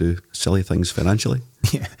to do silly things financially.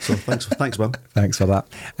 Yeah. So thanks Wim. Thanks for that.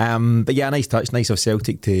 But yeah, nice touch, nice of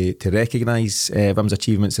Celtic to recognise Wim's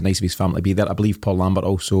achievements, and nice of his family to be there. I believe Paul Lambert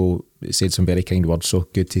also said some very kind words, so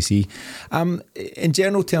good to see. In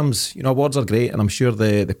general terms, awards are great, and I'm sure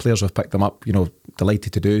the players have picked them up,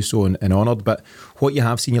 delighted to do so and honoured. But what you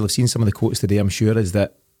have seen, you'll have seen some of the quotes today, I'm sure, is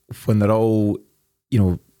that when they're all,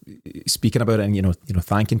 speaking about it and,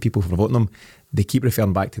 thanking people for voting them, they keep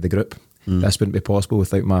referring back to the group. This wouldn't be possible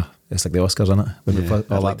without it's like the Oscars, isn't it? When we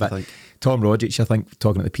put all that bit. Tom Rogic, I think,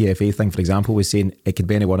 talking at the PFA thing, for example, was saying it could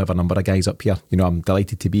be any one of a number of guys up here. I'm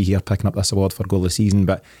delighted to be here picking up this award for goal of the season,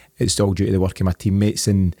 but it's still due to the work of my teammates,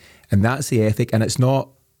 and that's the ethic. And it's not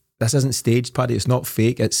this isn't staged, Paddy. It's not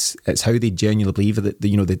fake. It's how they genuinely believe that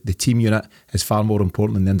the team unit is far more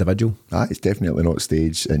important than the individual. It's definitely not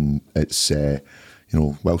staged, and it's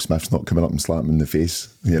Will Smith's not coming up and slapping him in the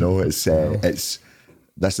face. It's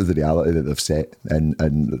this is the reality that they've set,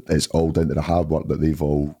 and it's all down to the hard work that they've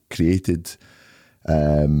all created. Put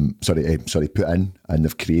in, and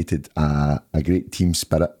they've created a great team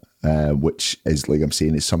spirit. Which is, like I'm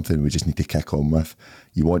saying, is something we just need to kick on with.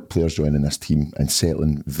 You want players joining this team and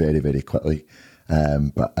settling very, very quickly.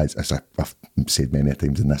 But as I've said many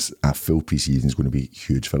times in this, a full pre-season is going to be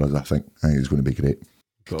huge for us, I think. It's going to be great.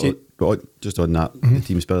 But just on that, the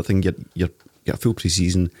team spirit thing, you're a full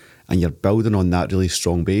pre-season and you're building on that really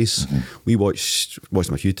strong base. We watched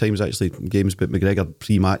them a few times, actually, games, but McGregor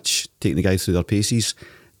pre-match, taking the guys through their paces,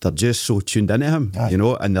 they're just so tuned into him,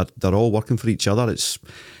 and they're all working for each other. It's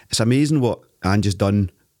amazing what Ange has done,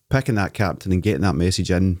 picking that captain and getting that message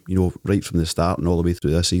in, right from the start and all the way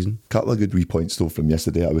through this season. Couple of good wee points though from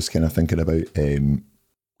yesterday. I was kind of thinking about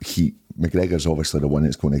McGregor's obviously the one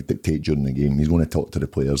that's going to dictate during the game. He's going to talk to the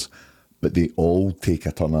players, but they all take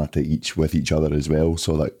a turn at it with each other as well.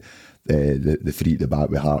 So like the three at the back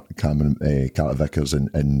with Hart, Cameron, Carter Vickers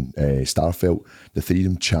and Starfelt, the three of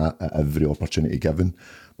them chat at every opportunity given.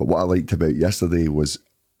 But what I liked about yesterday was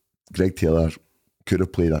Greg Taylor could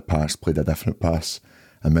have played a different pass,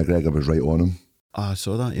 and McGregor was right on him. I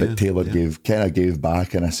saw that, yeah. But Taylor gave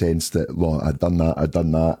back in a sense that, look, I'd done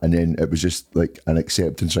that, and then it was just like an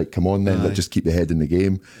acceptance, right, come on then, let's just keep the head in the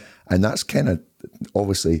game. And that's kind of,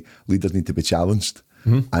 obviously, leaders need to be challenged.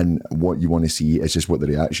 And what you want to see is just what the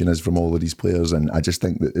reaction is from all of these players, and I just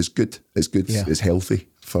think that it's good, it's healthy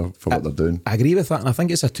for what they're doing. I agree with that, and I think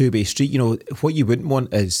it's a two-way street. What you wouldn't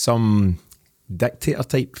want is some dictator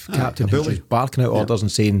type captain who's just barking out orders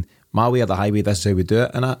and saying, my way or the highway, this is how we do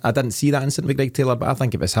it. And I didn't see that instant with Greg Taylor, but I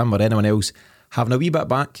think if it's him or anyone else having a wee bit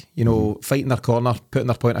back, fighting their corner, putting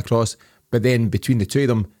their point across, but then between the two of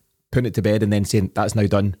them, putting it to bed and then saying, that's now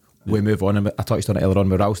done, we move on. And I touched on it earlier on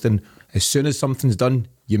with Ralston. As soon as something's done,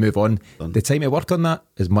 you move on. The time to work on that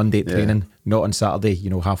is Monday at training, not on Saturday,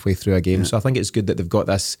 halfway through a game. So I think it's good that they've got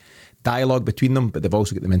this dialogue between them, but they've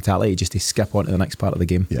also got the mentality just to skip on to the next part of the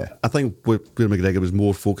game. Yeah, I think where McGregor was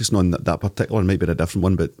more focusing on that particular one, might be a different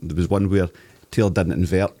one, but there was one where Taylor didn't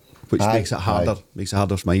invert, which makes it harder for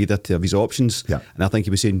Maeda to have his options. And I think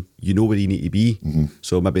he was saying, where you need to be.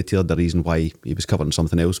 So maybe Taylor the reason why he was covering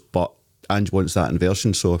something else, but Ange wants that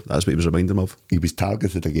inversion, so that's what he was reminding him of. He was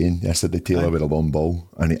targeted again yesterday, Taylor, with a long ball,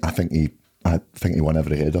 and I think he won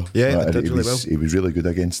every header. He was really good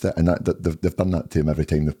against it, and they've done that to him every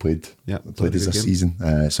time they've played us this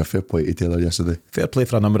season. So fair play to Taylor yesterday. Fair play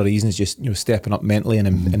for a number of reasons, just stepping up mentally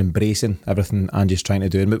and embracing everything Ange's trying to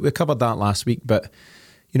do. And we covered that last week, but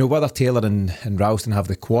whether Taylor and Ralston have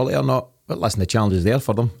the quality or not, but listen, the challenge is there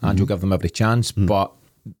for them. Ange will give them every chance, but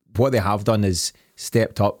what they have done is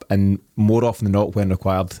stepped up, and more often than not, when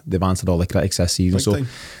required, they've answered all the critics this season. So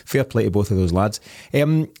fair play to both of those lads.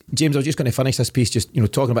 James, I was just going to finish this piece just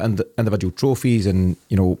talking about individual trophies and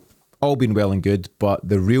all being well and good, but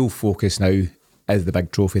the real focus now is the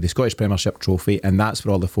big trophy, the Scottish Premiership trophy, and that's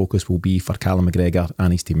where all the focus will be for Callum McGregor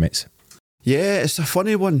and his teammates. Yeah, it's a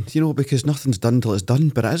funny one, because nothing's done till it's done,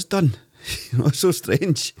 but it is done. It's so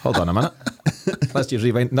strange. Hold on a minute. Let's just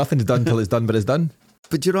rewind. Nothing's done till it's done, but it's done.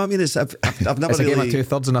 But do you know what I mean? I've never it's a game of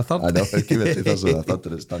 2/3 and a third. I know, a game of 2/3 and a third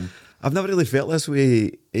and it's done. I've never really felt this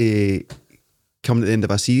way coming to the end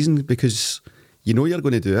of a season, because you're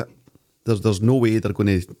going to do it. There's no way they're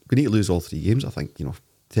going to need to lose all three games, I think,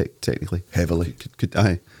 technically. Heavily. Could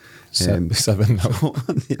 7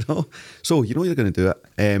 So you're going to do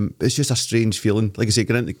it. It's just a strange feeling. Like I say,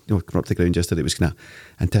 coming up to the ground yesterday, it was kind of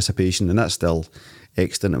anticipation, and that's still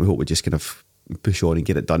excellent, and we hope we just kind of push on and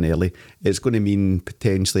get it done early. It's going to mean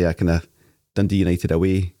potentially a kind of Dundee United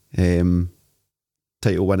away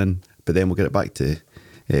title winning, but then we'll get it back to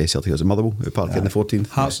Celtic as a Motherwell at Park on the 14th.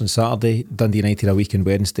 Hearts on Saturday, Dundee United a week on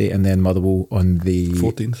Wednesday, and then Motherwell on the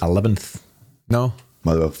 14th. 11th. No?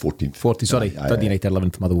 Motherwell 14th. Sorry, Dundee United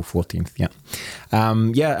 11th, Motherwell 14th. It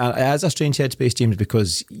is a strange headspace, James,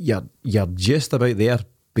 because you're just about there,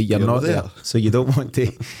 but you're not there. So you don't want to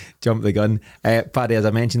jump the gun. Paddy, as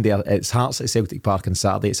I mentioned there, it's Hearts at Celtic Park on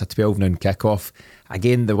Saturday. It's a 12 noon kick-off.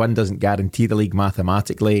 Again, the win doesn't guarantee the league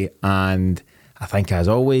mathematically, and I think, as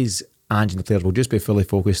always, Ange and the players will just be fully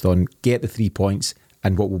focused on get the 3 points,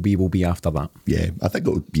 and what will be after that. Yeah, I think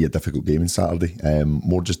it'll be a difficult game on Saturday.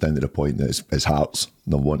 More just down to the point that it's Hearts.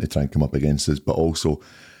 They'll want to try and come up against us, but also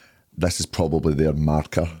this is probably their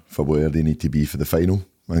marker for where they need to be for the final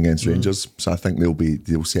against Rangers. So I think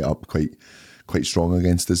they'll set up quite strong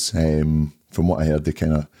against us. From what I heard, they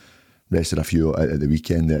kind of rested a few at the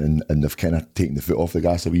weekend, and they've kind of taken the foot off the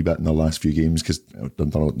gas a wee bit in their last few games because they're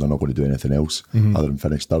not going to do anything else other than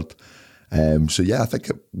finish third. So yeah, I think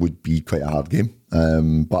it would be quite a hard game.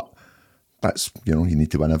 But that's, you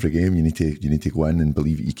need to win every game. You need to go in and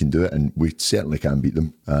believe that you can do it, and we certainly can beat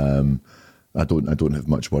them. I don't have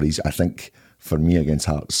much worries. I think for me against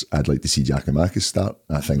Hearts, I'd like to see Giakoumakis start.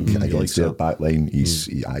 I think against their back line,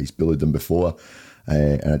 he's bullied them before,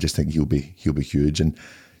 and I just think he'll be huge. And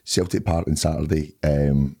Celtic Park on Saturday,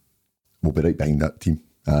 we'll be right behind that team,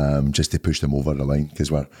 just to push them over the line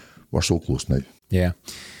because we're so close now. Yeah.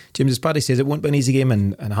 James, as Paddy says, it won't be an easy game,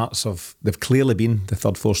 and Hearts they've clearly been the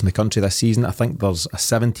third force in the country this season. I think there's a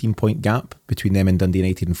 17-point gap between them and Dundee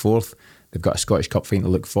United in fourth. They've got a Scottish Cup final to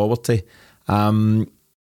look forward to.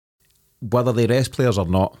 Whether they rest players or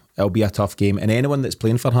not, it'll be a tough game, and anyone that's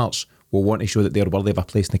playing for Hearts will want to show that they're worthy of a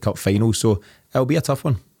place in the Cup final, so it'll be a tough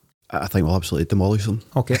one. I think we'll absolutely demolish them.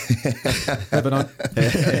 Okay. Moving on.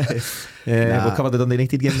 We'll cover the Dundee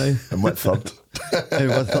United game now. And what third?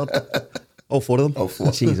 All four of them.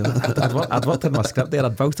 Jeez, I'd worked in my script there.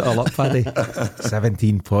 I'd built it all up, Paddy.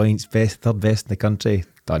 17 points, third best in the country.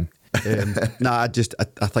 Done. I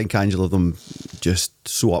think Angela them just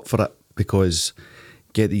so up for it because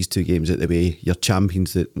get these two games out of the way. You're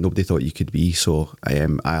champions that nobody thought you could be. So I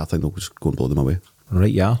think they'll just go and blow them away.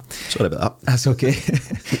 Right, yeah. Sorry about that. That's okay.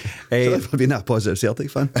 Sorry for being a positive Celtic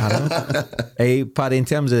fan. Paddy, in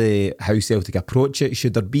terms of how Celtic approach it,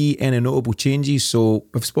 should there be any notable changes? So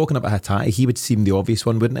we've spoken about Hatate. He would seem the obvious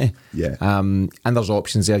one, wouldn't he? Yeah. And there's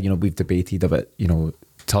options there. We've debated about,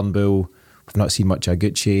 Turnbull. We've not seen much of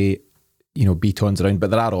Gucci. Beaton's around, but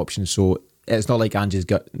there are options. So it's not like Ange's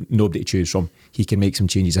got nobody to choose from. He can make some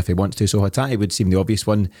changes if he wants to. So Hatate would seem the obvious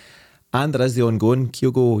one. And there is the ongoing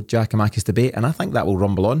Kyogo Giakoumakis debate, and I think that will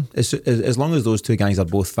rumble on as long as those two guys are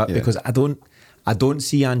both fit. Yeah. Because I don't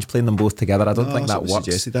see Ange playing them both together. I don't think that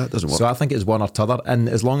works. That doesn't work. So I think it's one or t'other, and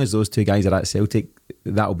as long as those two guys are at Celtic,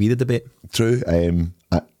 that'll be the debate. True. I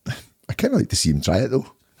kind of like to see him try it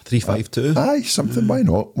though. 3-5-2. Aye, something. Why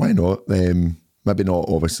not? Maybe not.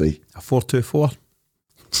 Obviously, a 4-2-4.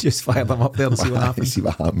 Just fire them up there and see what happens. See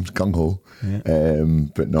what happens. Gung ho. Yeah.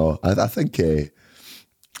 But no, I think.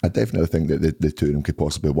 I definitely think that the two of them could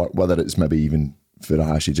possibly work, whether it's maybe even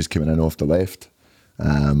Furuhashi just coming in off the left.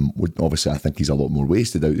 Obviously, I think he's a lot more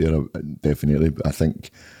wasted out there, definitely, but I think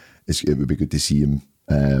it would be good to see him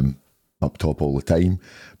up top all the time.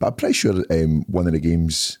 But I'm pretty sure one of the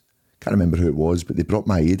games, can't remember who it was, but they brought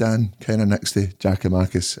Maeda in kind of next to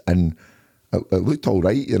Giakoumakis, and it looked all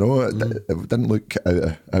right, It didn't look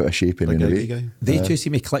out of shape in any way. They two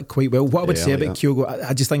seem to click quite well. What I would say about Kyogo,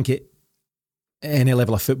 I just think any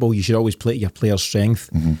level of football, you should always play to your player's strength.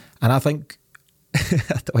 Mm-hmm. And I think, I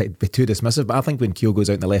don't want to be too dismissive, but I think when Kyogo's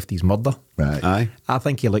out on the left, he's murder. Right. Aye. I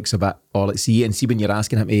think he looks a bit all at sea. And see, when you're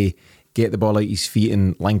asking him to get the ball out his feet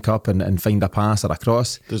and link up and find a pass or a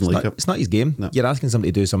cross, it's not his game. No. You're asking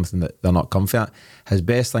somebody to do something that they're not comfy at. His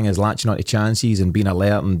best thing is latching onto chances and being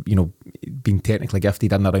alert and, being technically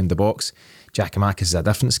gifted in and around the box. Giakoumakis is a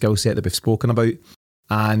different skill set that we've spoken about.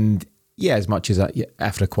 And yeah, as much as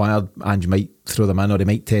if required, Ange might throw them in or he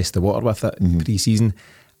might test the water with it pre-season.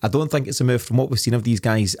 I don't think it's a move from what we've seen of these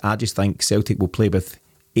guys. I just think Celtic will play with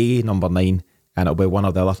a number 9 and it'll be one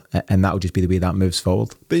or the other, and that'll just be the way that moves forward.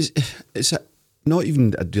 But it's not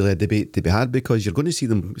even really a debate to be had because you're going to see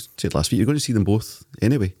them, said last week, you're going to see them both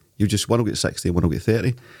anyway. One will get 60, one will get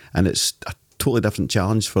 30, and it's a totally different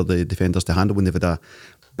challenge for the defenders to handle when they've had a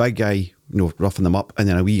big guy, roughing them up, and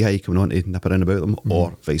then a wee guy coming on to nip around about them,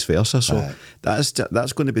 or vice versa. So that's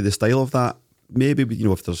going to be the style of that. Maybe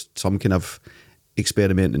if there's some kind of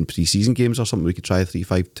experiment in pre-season games or something, we could try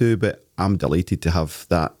 3-5-2. But I'm delighted to have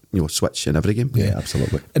that switch in every game. Yeah,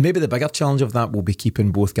 absolutely. And maybe the bigger challenge of that will be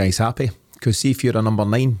keeping both guys happy. Because see, if you're a number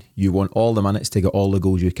 9, you want all the minutes to get all the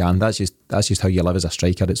goals you can. That's just how you live as a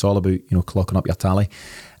striker. It's all about clocking up your tally.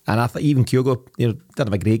 And I think even Kyogo didn't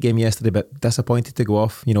have a great game yesterday, but disappointed to go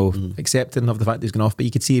off, accepting of the fact that he's gone off, but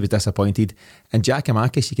you could see he was disappointed. And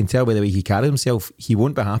Giakoumakis, you can tell by the way he carried himself, he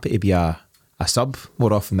won't be happy to be a sub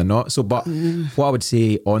more often than not. So, but what I would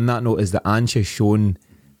say on that note is that Ange has shown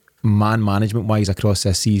man management wise across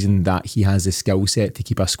this season that he has the skill set to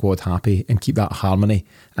keep a squad happy and keep that harmony,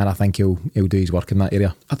 and I think he'll do his work in that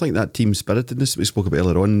area. I think that team spiritedness we spoke about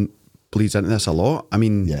earlier on bleeds into this a lot. I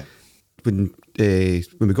mean, when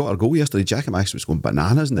we got our goal yesterday, Giakoumakis was going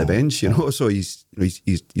bananas on the bench, so he's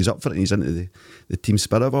up for it and he's into the team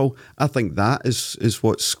spirit of all. I think that is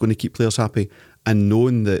what's going to keep players happy, and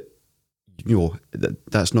knowing that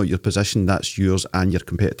that's not your position, that's yours and your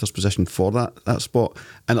competitor's position for that spot,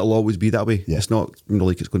 and it'll always be that way. It's not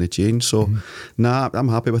like it's going to change. So I'm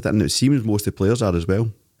happy with it, and it seems most of the players are as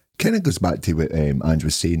well. Kind of goes back to what Ange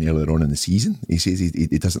was saying earlier on in the season. He says he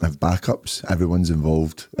doesn't have backups. Everyone's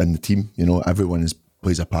involved in the team. Everyone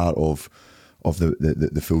plays a part of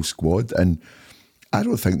the full squad, and I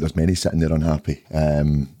don't think there's many sitting there unhappy,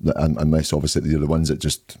 unless obviously they're the ones that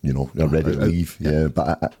just are ready to leave. Yeah,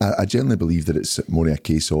 but I generally believe that it's more a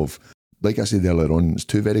case of, like I said earlier on, it's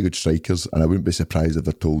two very good strikers, and I wouldn't be surprised if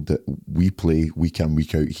they're told that we play week in,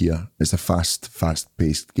 week out here. It's a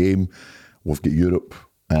fast-paced game. We've got Europe,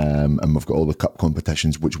 and we've got all the cup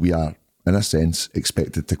competitions, which we are, in a sense,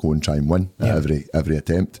 expected to go and try and win at every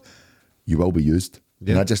attempt. You will be used.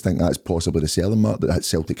 Yeah. And I just think that's possibly the selling mark that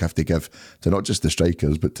Celtic have to give to not just the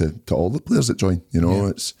strikers, but to all the players that join.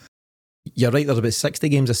 You're right, there's about 60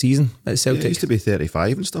 games a season at Celtic. It used to be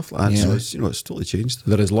 35 and stuff like that, so it's totally changed.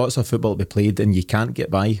 There is lots of football to be played, and you can't get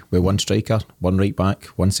by with one striker, one right back,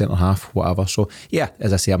 one centre half, whatever. So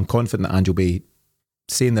as I say, I'm confident that Ange will be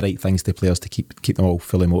saying the right things to players to keep them all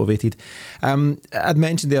fully motivated. I'd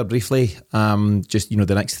mentioned there briefly,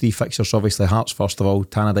 the next three fixtures, obviously Hearts first of all,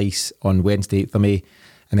 Tannadice on Wednesday 8th of May,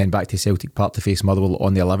 and then back to Celtic Park to face Motherwell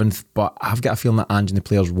on the 11th. But I've got a feeling that Ange and the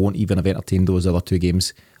players won't even have entertained those other two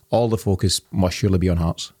games. All the focus must surely be on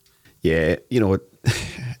Hearts. Yeah, the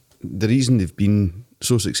reason they've been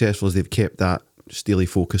so successful is they've kept that steely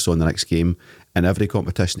focus on the next game. In every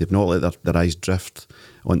competition, they've not let their eyes drift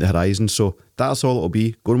on the horizon. So that's all it'll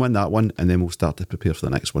be. Go and win that one, and then we'll start to prepare for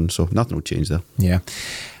the next one. So nothing will change there. Yeah.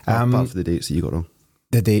 Apart from the dates that you got wrong.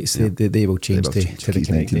 The dates, they will change to the correct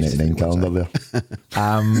 1999 calendar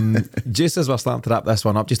there. Just as we're starting to wrap this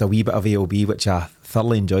one up, just a wee bit of AOB, which I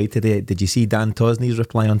thoroughly enjoyed today. Did you see Dan Tosney's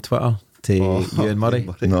reply on Twitter to Ewan Murray?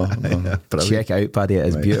 No. Check it out, Paddy, it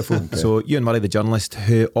is beautiful. Okay. So Ewan Murray, the journalist,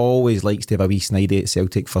 who always likes to have a wee snidey at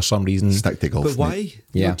Celtic for some reason. Stick to golf. But why?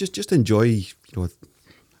 Yeah. Just enjoy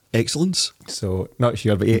excellence. So not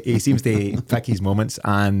sure, but he seems to pick his moments,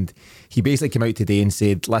 and he basically came out today and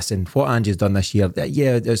said, listen, what Ange has done this year,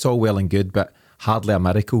 it's all well and good, but hardly a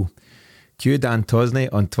miracle. Cue Dan Tosney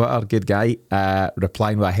on Twitter, good guy,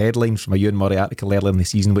 replying with a headline from a Ewan Murray article earlier in the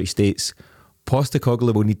season which states,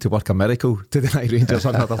 Postecoglou will need to work a miracle to deny Rangers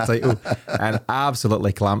another title, and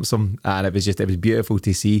absolutely clamps him, and it was beautiful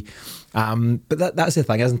to see. But that's the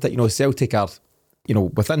thing, isn't it? Celtic are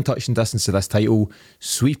within touching distance of this title,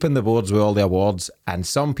 sweeping the boards with all the awards, and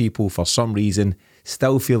some people, for some reason,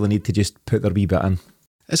 still feel the need to just put their wee bit in.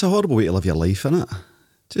 It's a horrible way to live your life, isn't it?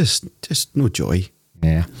 Just no joy.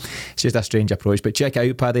 Yeah, it's just a strange approach. But check it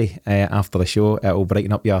out, Paddy, after the show. It'll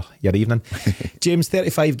brighten up your evening. James,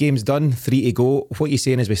 35 games done, 3 to go. What are you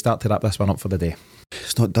saying as we start to wrap this one up for the day?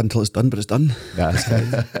 It's not done till it's done, but it's done. That's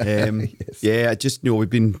right. Yes. Yeah, we've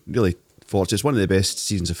been really fortunate. It's one of the best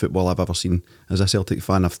seasons of football I've ever seen as a Celtic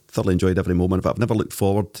fan. I've thoroughly enjoyed every moment of it. I've never looked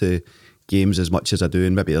forward to games as much as I do,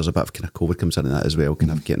 and maybe there's a bit of kind of COVID comes into that as well,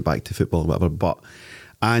 kind of getting back to football and whatever. But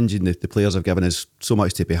Ange and the players have given us so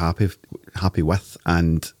much to be happy with,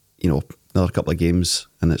 and another couple of games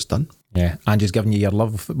and it's done. Yeah, Ange has given you your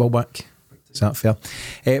love of football back. Is that fair?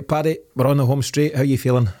 Paddy, we're on the home straight. How are you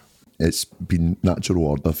feeling? It's been natural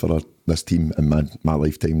order for this team in my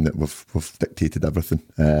lifetime that we've dictated everything,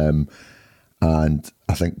 and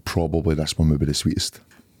I think probably this one would be the sweetest.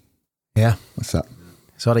 Yeah, that's it.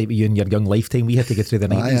 It's all right with you in your young lifetime. We had to get through the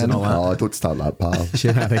 90s and all that. Oh, don't start that, pal.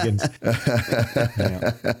 Shenanigans.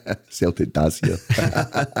 Celtic does here.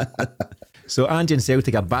 So Ange and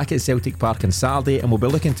Celtic are back at Celtic Park on Saturday, and we'll be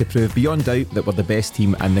looking to prove beyond doubt that we're the best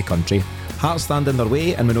team in the country. Hearts stand in their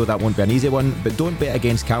way, and we know that won't be an easy one, but don't bet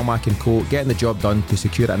against Calmac & Co. getting the job done to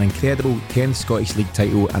secure an incredible 10th Scottish League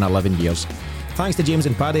title in 11 years. Thanks to James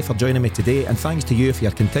and Paddy for joining me today, and thanks to you for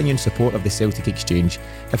your continuing support of the Celtic Exchange.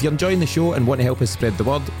 If you're enjoying the show and want to help us spread the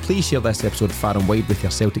word, please share this episode far and wide with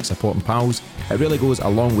your Celtic supporting pals. It really goes a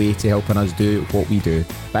long way to helping us do what we do.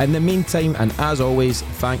 But in the meantime, and as always,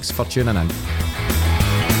 thanks for tuning in.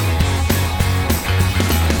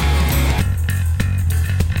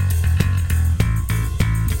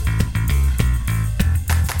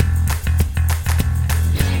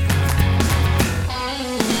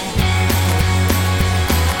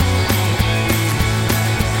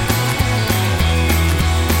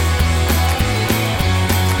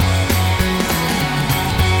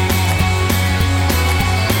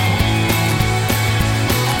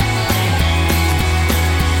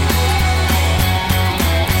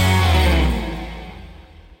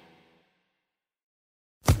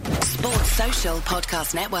 Social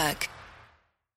Podcast Network.